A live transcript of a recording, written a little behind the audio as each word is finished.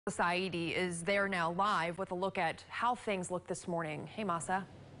Saeidi is there now live with a look at how things look this morning. Hey, Mahsa.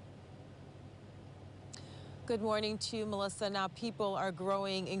 Good morning to you, Melissa. Now people are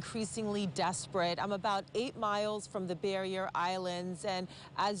growing increasingly desperate. I'm about 8 miles from the barrier islands, and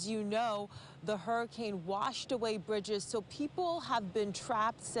as you know, the hurricane washed away bridges, so people have been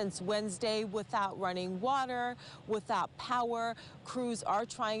trapped since Wednesday without running water, without power. Crews are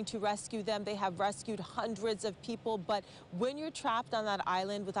trying to rescue them. They have rescued hundreds of people, but when you're trapped on that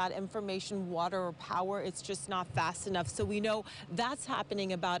island without information, water, or power, it's just not fast enough. So we know that's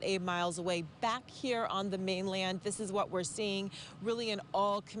happening about 8 miles away. Back here on the mainland, this is what we're seeing really in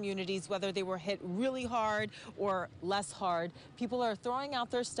all communities, whether they were hit really hard or less hard. People are throwing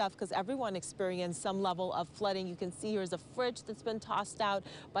out their stuff because everyone experienced some level of flooding. You can see here's a fridge that's been tossed out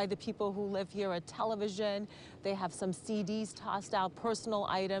by the people who live here, a television. They have some CDs tossed out, personal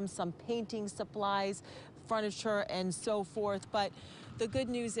items, some painting supplies, furniture, and so forth. But the good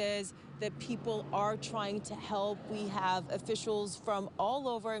news is that people are trying to help. We have officials from all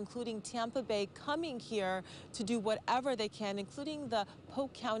over, including Tampa Bay, coming here to do whatever they can, including the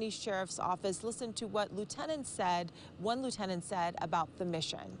Polk County Sheriff's Office. Listen to what one lieutenant said about the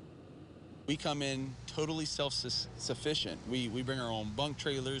mission. We come in totally self-sufficient. We bring our own bunk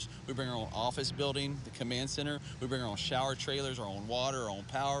trailers, we bring our own office building, the command center, we bring our own shower trailers, our own water, our own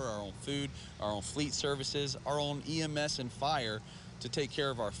power, our own food, our own fleet services, our own EMS and fire to take care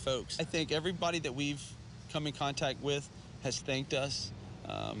of our folks. I think everybody that we've come in contact with has thanked us.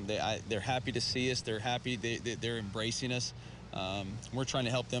 They're happy to see us, they're happy, they're embracing us. We're trying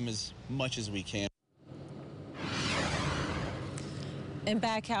to help them as much as we can. And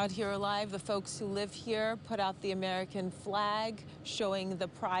back out here alive, the folks who live here put out the American flag, showing the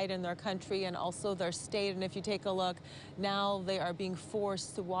pride in their country and also their state. And if you take a look, now they are being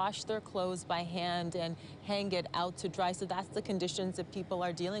forced to wash their clothes by hand and hang it out to dry. So that's the conditions that people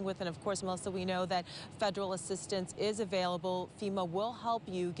are dealing with. And of course, Melissa, we know that federal assistance is available. FEMA will help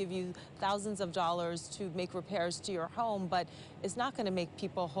you, give you thousands of dollars to make repairs to your home, but it's not going to make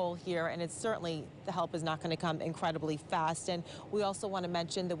people whole here. And it's certainly, the help is not going to come incredibly fast. And we also want to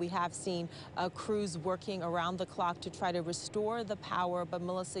mention that we have seen crews working around the clock to try to restore the power. But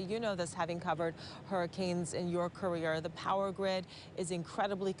Melissa, you know this, having covered hurricanes in your career, the power grid is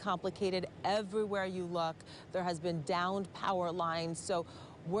incredibly complicated. Everywhere you look, there has been downed power lines. So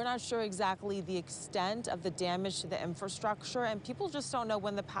we're not sure exactly the extent of the damage to the infrastructure, and people just don't know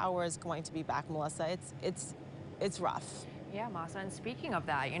when the power is going to be back, Melissa. It's rough. Yeah, Mahsa, and speaking of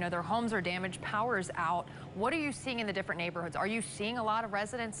that, you know, their homes are damaged, power's out. What are you seeing in the different neighborhoods? Are you seeing a lot of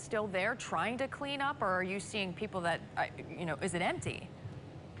residents still there trying to clean up, or are you seeing people that, is it empty?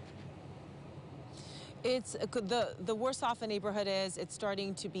 It's the worse off a neighborhood is, it's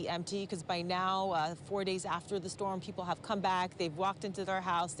starting to be empty because by now, 4 days after the storm, people have come back. They've walked into their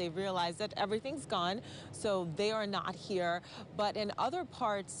house. They've realized that everything's gone, so they are not here. But in other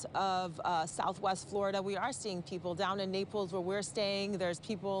parts of Southwest Florida, we are seeing people. Down in Naples, where we're staying, there's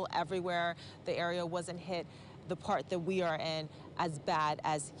people everywhere. The area wasn't hit, the part that we are in, as bad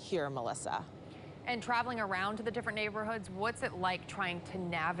as here, Melissa. And traveling around to the different neighborhoods, what's it like trying to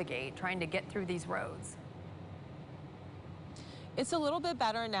navigate, trying to get through these roads? It's a little bit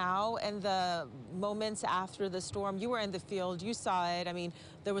better now, and the moments after the storm, you were in the field, you saw it. I mean,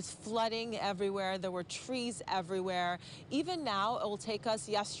 there was flooding everywhere, there were trees everywhere. Even now, it will take us,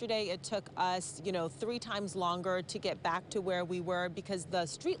 yesterday it took us, 3 times longer to get back to where we were because the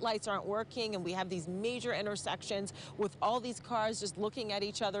street lights aren't working, and we have these major intersections with all these cars just looking at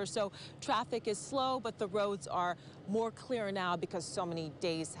each other. So traffic is slow, but the roads are more clear now because so many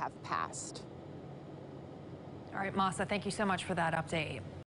days have passed. All right, Mahsa, thank you so much for that update.